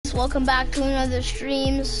Kestner-Ricketts. Welcome back to another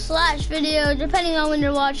stream / video, depending on when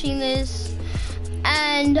you're watching this.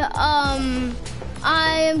 And I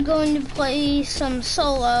am going to play some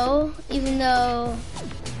solo, even though,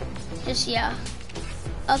 yeah.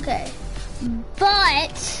 Okay,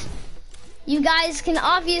 but you guys can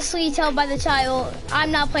obviously tell by the title,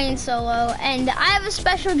 I'm not playing solo, and I have a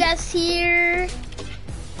special guest here.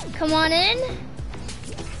 Come on in.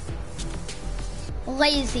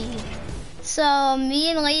 lAzY. So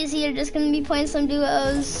me and lAzY are just gonna be playing some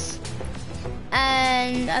duos,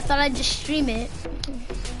 and I thought I'd just stream it.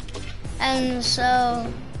 And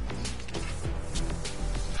so,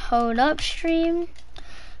 hold up, stream.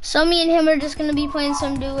 So me and him are just gonna be playing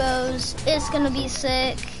some duos. It's gonna be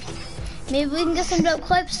sick. Maybe we can get some dope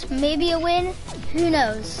clips, maybe a win, who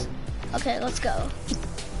knows. Okay, let's go.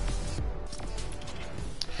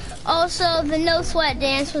 Also, the No Sweat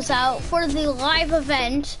dance was out for the live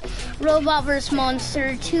event, Robot vs.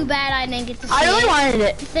 Monster. Too bad I didn't get to see it. I really wanted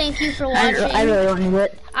it. Thank you for watching. I really wanted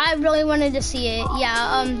it. I really wanted to see it.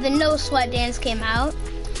 Yeah, the No Sweat dance came out,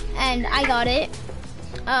 and I got it.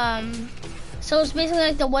 So it's basically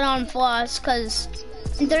like the one-arm floss, because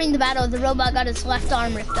during the battle, the robot got his left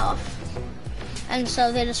arm ripped off. And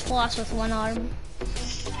so they just floss with one arm.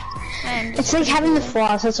 And it's like having the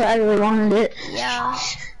floss, that's why I really wanted it. Yeah.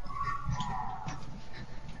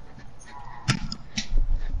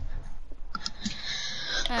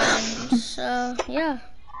 And so, yeah.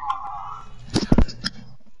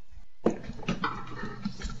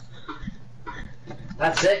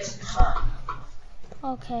 That's it.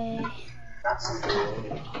 Okay.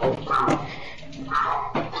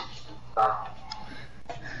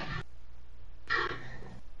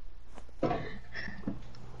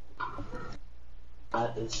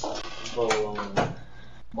 That is Bologna.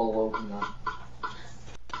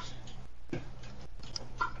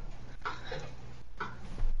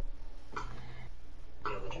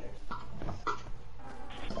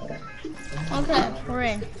 Okay, we're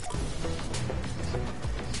in.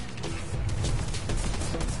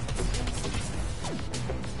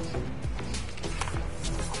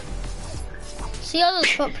 See all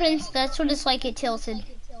those footprints? That's what it's like it tilted.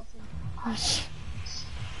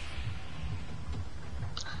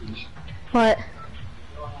 What?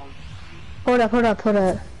 Hold up.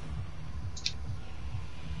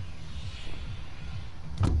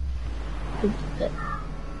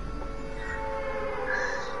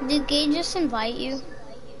 Did Gage just invite you?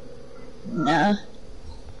 No.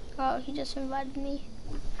 Oh, he just invited me.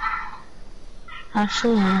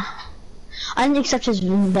 Actually, no. I didn't accept his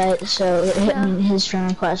invite, so it hit me his friend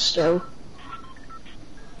request, so.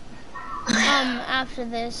 After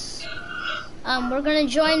this, we're gonna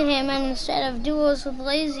join him, and instead of duos with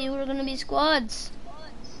lAzY, we're gonna be squads.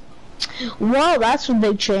 Whoa, that's a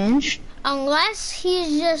big change. Unless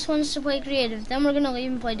he just wants to play creative, then we're gonna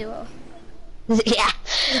leave him play duo. Yeah,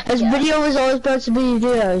 his video was always supposed to be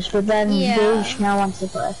duos, but then Gage now wants to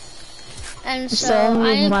play. And so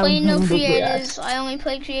I ain't playing no creatives. I only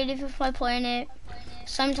play creative if I'm playing it.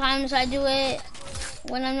 Sometimes I do it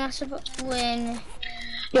when I'm not supposed to win.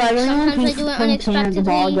 Yeah, I really sometimes want I do it unexpectedly. The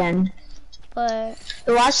ball again. But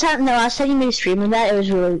the last time you made a stream of that, it was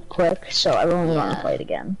really quick, so I really want to play it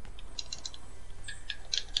again.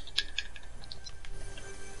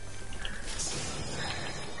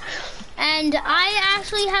 And I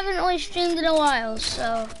actually haven't really streamed in a while,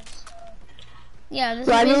 so yeah. This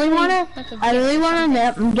is I really want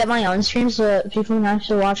to get my own streams so that people can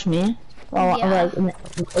actually watch me, like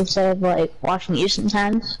instead of like watching you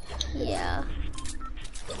sometimes. Yeah.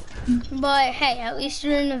 But hey, at least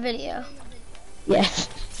you're in the video. Yeah.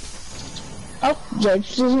 Oh,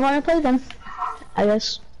 Judge doesn't want to play them, I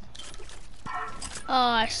guess. Oh,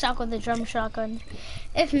 I suck with the drum shotgun.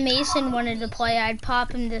 If Mason wanted to play, I'd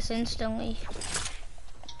pop him this instantly.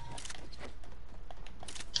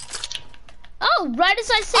 Oh, right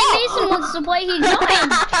as I say Mason wants to play, he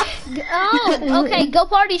joined. Oh, okay, go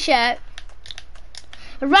party chat.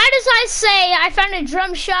 Right as I say, I found a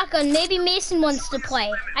drum shotgun. Maybe Mason wants to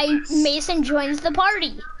play. Mason joins the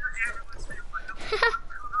party.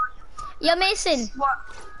 Yo, Mason. What?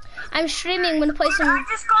 I'm streaming. Gonna play some. I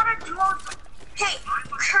just got a duo. Hey,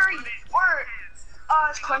 Curry, or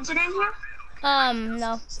is Quentin in here?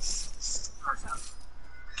 No.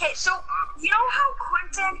 Okay, so you know how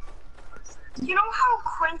Quentin?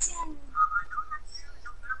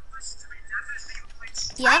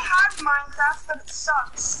 Yeah. I have Minecraft, but it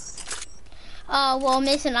sucks. Well,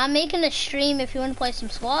 Mason, I'm making a stream if you want to play some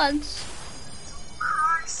squads.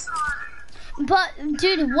 But,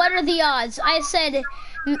 dude, what are the odds? I said,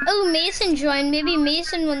 oh, Mason joined. Maybe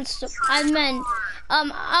Mason wants to. I meant,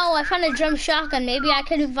 Oh, I found a drum shotgun. Maybe I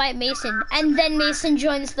could invite Mason, and then Mason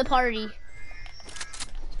joins the party.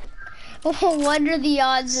 What are the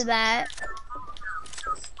odds of that?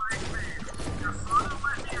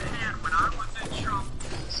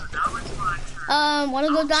 Wanna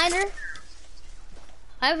go diner?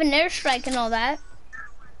 I have an airstrike and all that.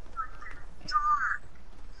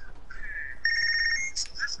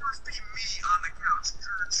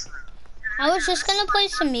 I was just gonna play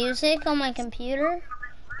some music on my computer,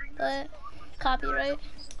 but copyright.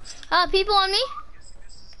 People on me?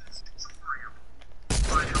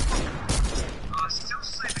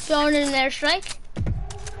 Throwing in an airstrike.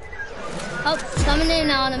 Oh, coming in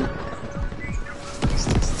on him.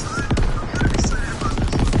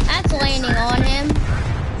 That's landing on him.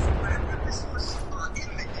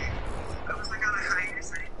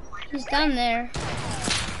 He's down there.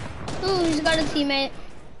 Ooh, he's got a teammate.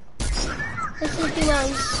 This is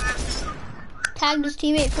DuO's. Tagged his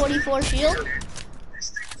teammate 44 shield.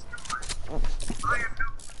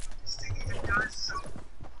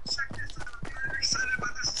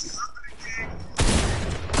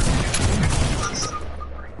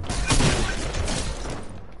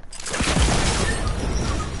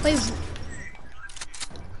 Wait.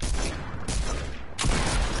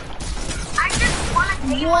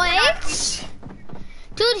 What?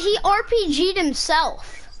 Dude, he RPG'd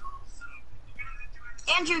himself.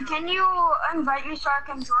 Andrew, can you invite me so I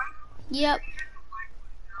can join? Yep.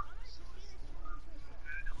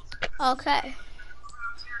 Okay.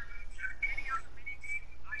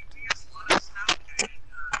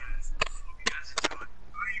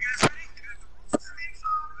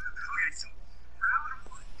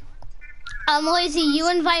 lAzY, you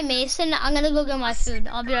invite Mason. I'm gonna go get my food.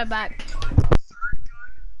 I'll be right back.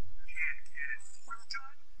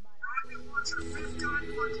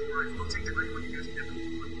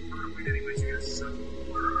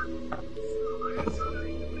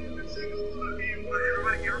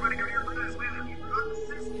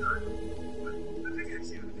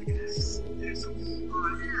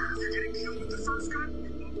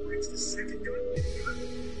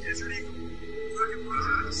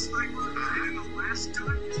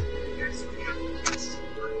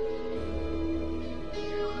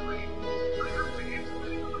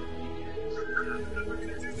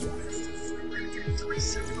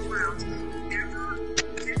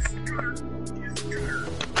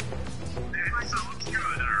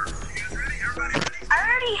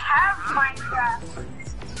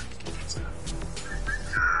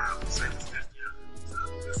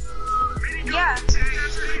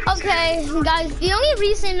 Okay, guys, the only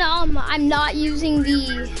reason I'm not using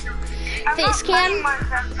the face cam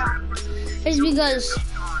is because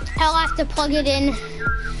I'll have to plug it in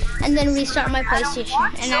and then restart my PlayStation,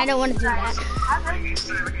 and I don't want to do that.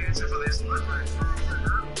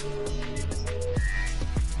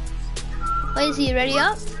 lAzY, ready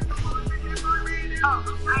up? Oh,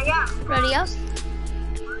 I am. Ready up?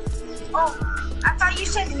 Oh, I thought you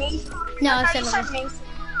said me. No, I said me.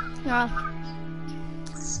 No.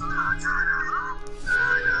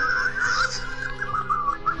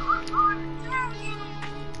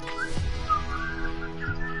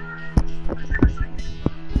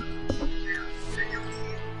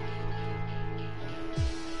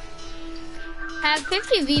 I have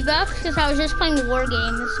 50 V-Bucks because I was just playing war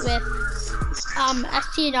games with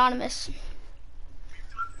ST Anonymous.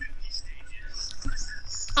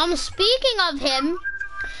 Speaking of him,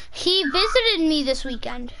 he visited me this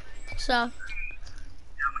weekend. So,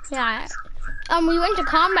 yeah. We went to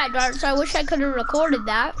Combat Darts, so I wish I could have recorded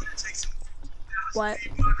that. What?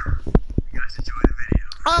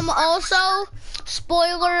 Also,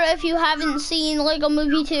 spoiler if you haven't seen Lego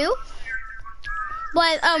Movie 2.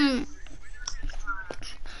 But,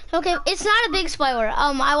 okay, it's not a big spoiler.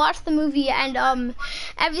 I watched the movie and,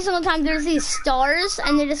 every single time there's these stars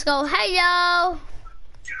and they just go, hey yo!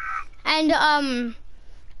 And,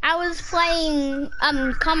 I was playing,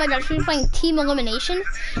 Combat Darts, we were playing Team Elimination.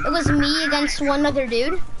 It was me against one other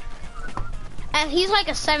dude. And he's like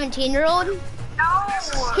a 17-year-old. No.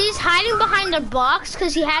 He's hiding behind a box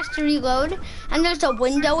because he has to reload. And there's a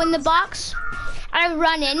window in the box. I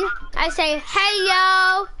run in, I say, hey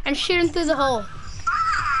yo! And shoot him through the hole.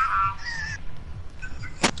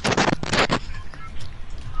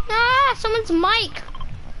 Ah, someone's mic.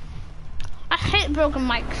 I hate broken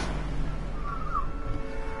mics.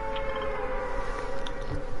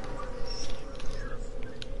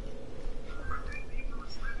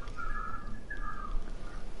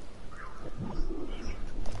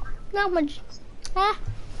 Not much. Ah.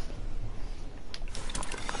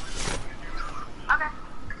 Okay.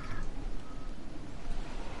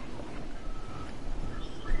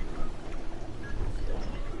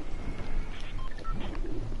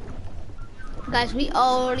 Guys, we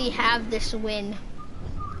already have this win.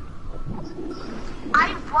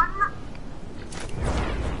 I won.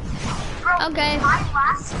 Bro, Okay. my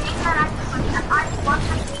last game that I played, I won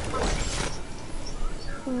the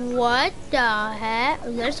game. What the heck?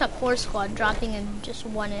 There's a 4 squad dropping in just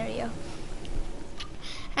one area.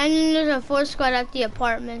 And then there's a 4 squad at the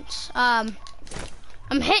apartments. I'm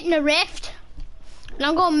hitting a rift. And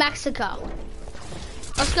I'm going Mexico.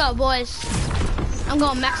 Let's go, boys. I'm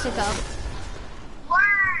going Mexico.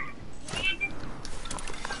 Word.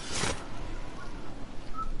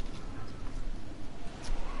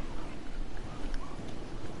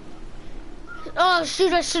 Oh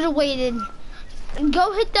shoot, I should have waited.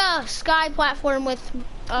 Go hit the sky platform with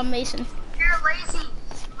Mason. You're lazy.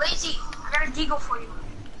 Lazy. I got a deagle for you.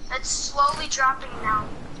 It's slowly dropping now.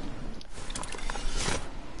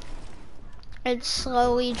 It's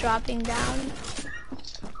slowly dropping down.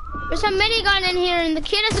 There's a minigun in here and the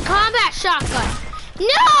kid has a combat shotgun.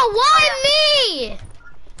 No, why me?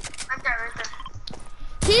 Right there, right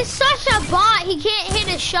there. He's such a bot, he can't hit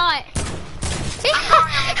a shot. He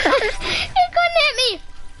couldn't hit me.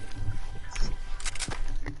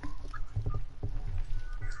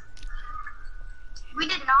 We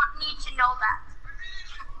did not need to know that.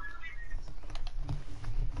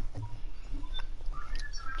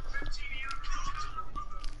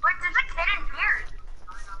 Wait, there's a kid in here.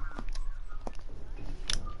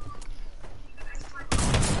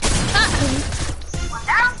 One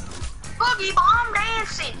down. Boogie bomb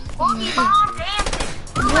dancing. Boogie bomb dancing.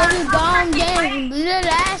 Boogie bomb game, be the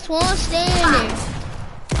last one standing.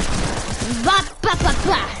 Ba ba ba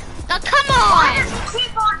ba. Now come Why on. does he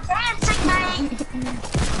keep on dancing, mate?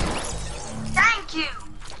 Thank you.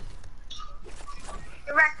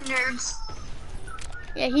 Direct nerds.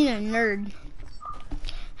 Yeah, he's a nerd.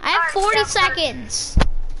 I have 40 seconds.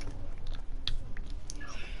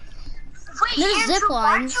 Wait, There's Andrew, zip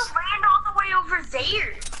why'd lines. you land all the way over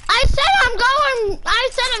there? I said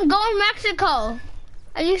I'm going Mexico.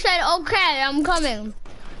 And you said, okay, I'm coming.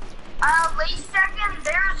 Late second,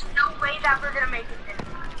 there's no way that we're gonna make it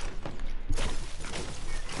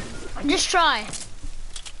there. Just try.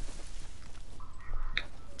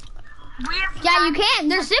 We have Yeah, you can.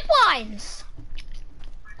 There's zip lines.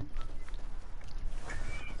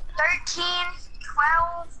 13,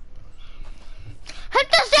 12. Hit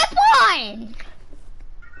the zip line.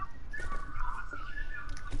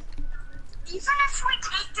 Even if we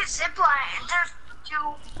take the zip line, there's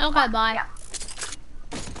two. Okay, bye. Yeah.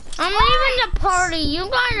 I'm leaving the party. You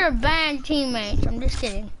guys are bad teammates. I'm just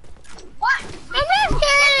kidding. What? I'm just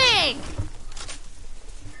kidding.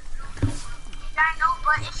 Yeah, I know,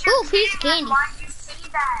 but if you're Ooh, piece of kidding, candy. then why'd you say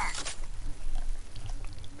that?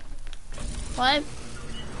 What?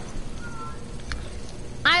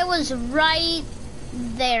 I was right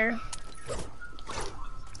there.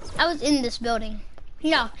 I was in this building.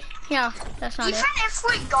 No, that's not Even it. if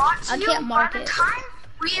we got to I you, can't mark by the it. time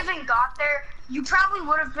we even got there, you probably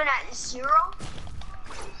would have been at 0.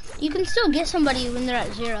 You can still get somebody when they're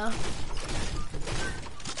at 0.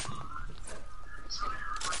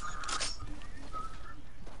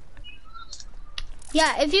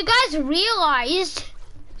 Yeah, if you guys realized,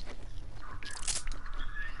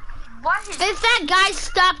 What is if that guy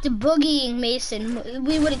stopped boogieing Mason,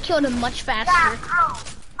 we would have killed him much that, faster.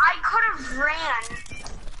 bro? I could have ran,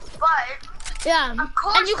 but Yeah, of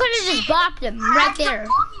course and you could have just bopped him right there.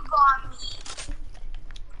 Boogie bomb me.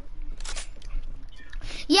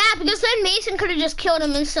 Yeah, because then Mason could have just killed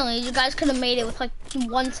him instantly. You guys could have made it with like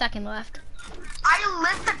 1 second left. I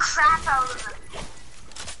lit the crap out of him.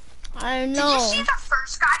 I Did know. you see the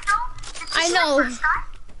first guy though? Did you I see know. The first guy?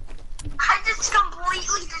 I just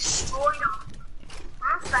completely destroyed him.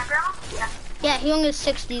 Is that grandma? Yeah. Yeah, he only has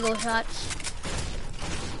 6 deagle shots.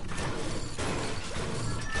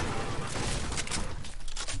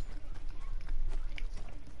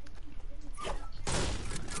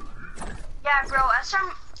 Yeah, bro.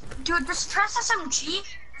 Dude, this press SMG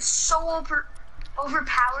is so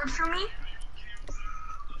overpowered for me.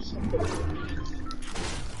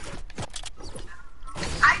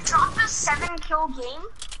 I dropped a 7-kill game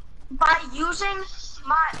by using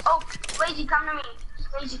my. Oh, lAzY, come to me.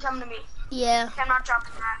 lAzY, come to me. Yeah. I'm not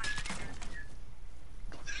dropping that.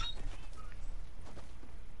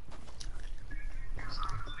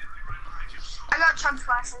 I got chug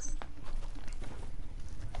flashes.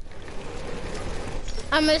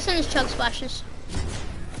 I'm missing his chug splashes.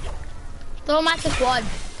 Throw him at the quad.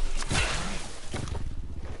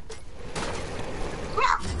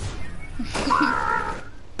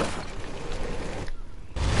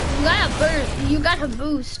 You got a burst. You got a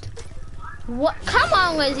boost. What? Come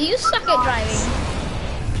on, lAzY. You suck at driving.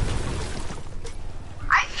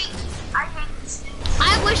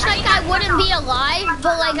 I wish like I wouldn't be alive,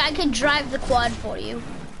 but like I could drive the quad for you.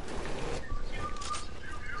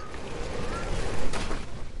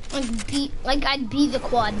 Like I'd be the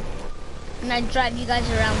quad, and I'd drive you guys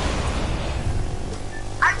around.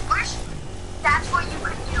 I wish that's what you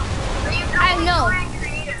could do. But you I know.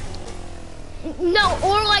 Creative. No,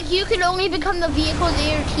 or like you could only become the vehicle that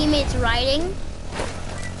your teammates riding.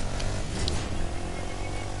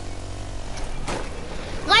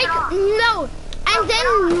 Like no, and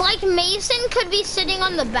then like Mason could be sitting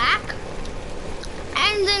on the back,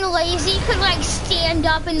 and then lAzY could like stand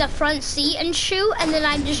up in the front seat and shoot, and then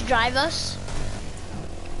I'd just drive us.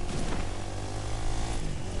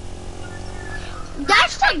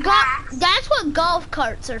 That's what golf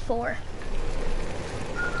carts are for.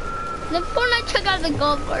 The Fortnite took out the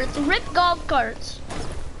golf carts. Rip golf carts.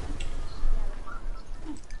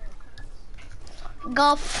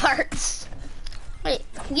 Golf farts. Wait,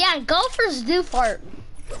 yeah, golfers do fart.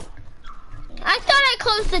 I thought I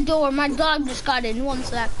closed the door. My dog just got in. One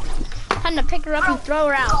sec. Time to pick her up and throw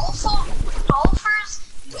her out. Golfers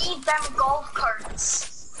need them golf carts.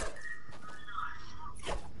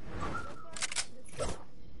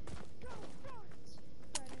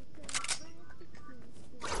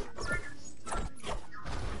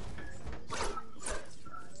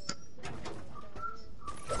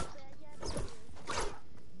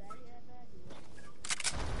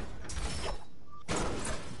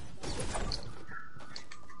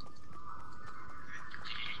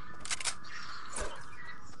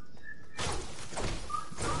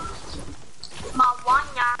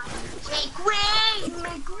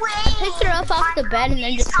 Picked her up off the bed and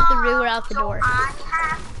then just threw her out the door. I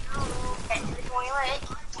have to get to the toilet.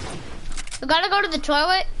 I gotta go to the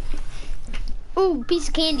toilet. Ooh, piece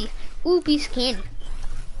of candy. Ooh, piece of candy.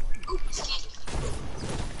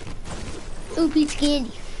 Ooh, piece of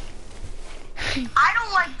candy. I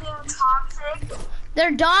don't like being toxic.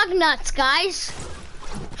 They're dog nuts, guys.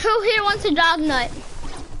 Who here wants a dog nut?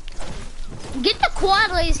 Get the quad,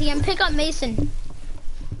 lAzY, and pick up Mason.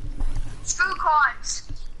 Screw quads.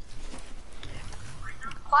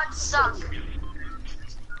 Quads suck.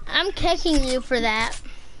 I'm kicking you for that.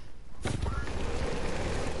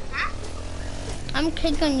 Hmm? I'm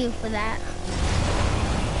kicking you for that.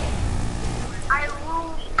 I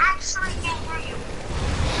actually can't hear you.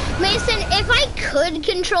 Mason, if I could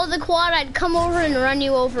control the quad, I'd come over and run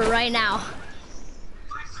you over right now.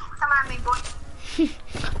 Come at me, boy.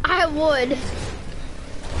 I would.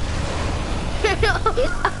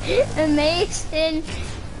 Mason.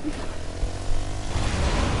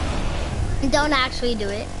 Don't actually do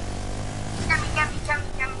it. Gimme.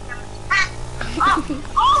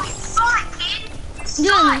 Oh, you saw it, kid. You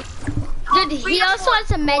saw it. Dude, he also has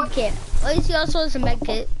a med kit. He also has a med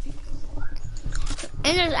kit.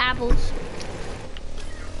 And there's apples.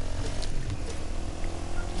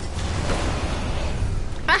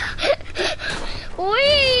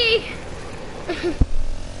 Wee!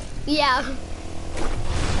 Yeah.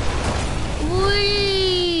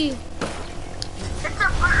 Wee! It's a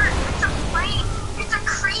bird. It's a plane. It's a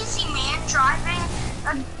crazy man driving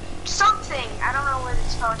something. I don't know what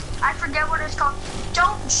it's called. I forget what it's called.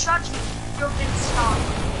 Don't judge me. You've been stopped.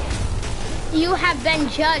 You have been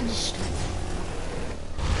judged.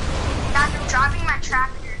 Guys, I'm driving my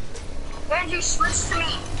tractor. Andrew, switch to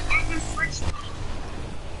me. Andrew, switch to me.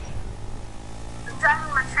 I'm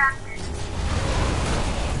driving my tractor.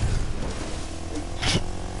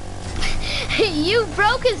 You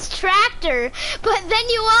broke his tractor, but then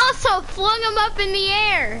you also flung him up in the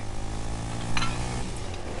air.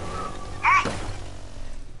 Hey.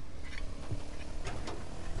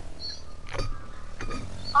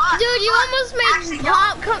 Dude, you almost made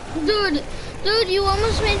Dude, you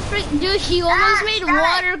almost made you almost made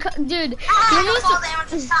water. Dude, you almost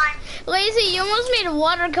lAzY. You almost made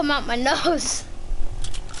water come out my nose.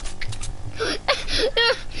 It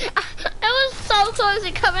was so close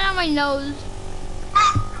to coming out my nose.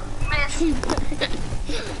 Miss.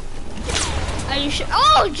 Are you sure?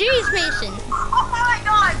 Oh, jeez, Mason. Oh my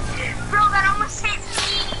god, bro, that almost hit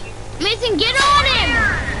me. Mason, get on him.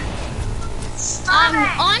 Stop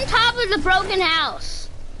it. On top of the broken house.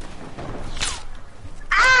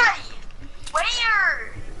 Ay!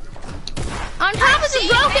 Where? On top of the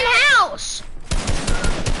broken house.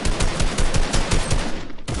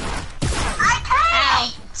 I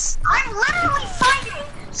can't. I'm literally fighting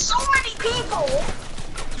so many people.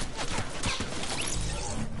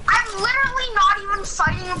 I'm literally not even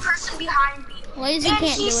fighting a person behind me. lAzY and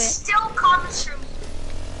can't do he's it. still coming through me.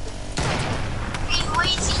 Hey,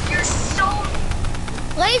 lAzY, you're so...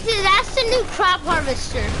 lAzY, that's the new crop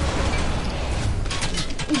harvester.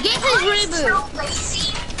 Get his reboot. So lAzY.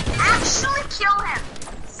 Actually kill him.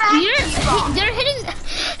 They're hitting.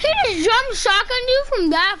 He just jump shotgun you from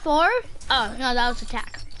that far. Oh no, that was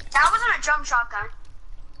attack. That wasn't a jump shotgun.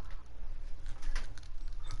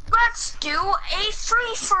 Let's do a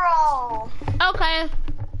free for all. Okay.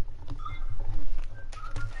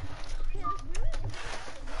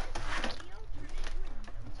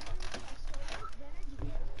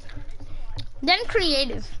 Then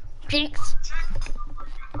creative. Jinx.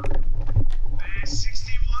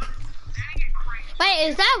 Wait,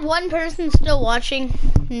 is that one person still watching?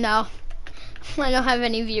 No. I don't have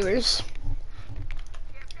any viewers.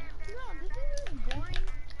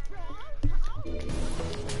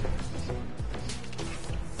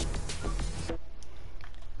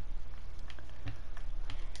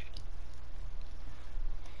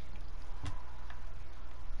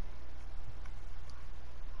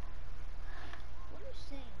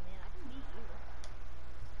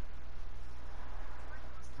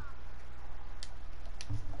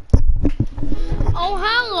 Oh,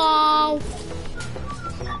 hello.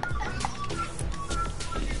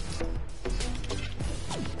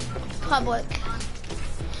 Public.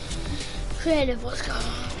 Creative, let's go.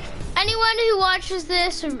 Anyone who watches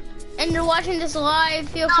this and you're watching this live,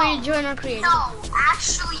 feel free to join our creative. No,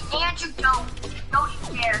 actually, and you don't. Don't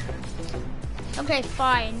you dare. Okay,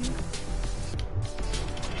 fine.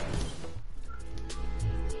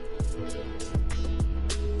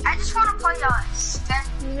 I just want to play us. Okay?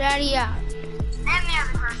 Ready out. And the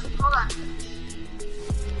other person. Hold on.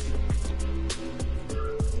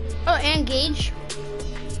 Oh, and Gage.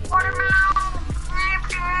 Watermelon.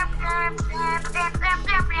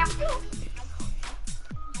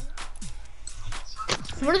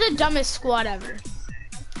 We're the dumbest squad ever.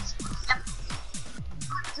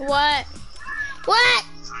 What? What?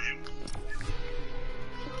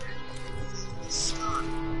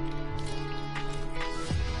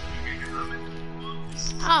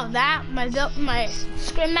 Oh, that my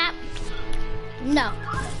scrim map? No.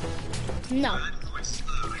 No.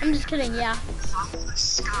 I'm just kidding, yeah.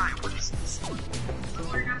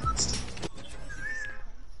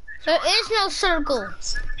 There is no circle.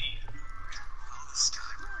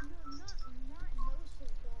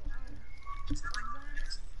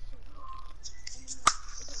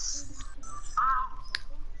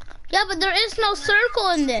 Yeah, but there is no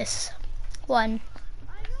circle in this one.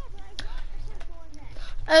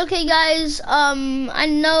 Okay, guys, I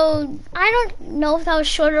don't know if that was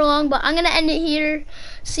short or long, but I'm gonna end it here.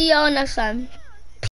 See y'all next time.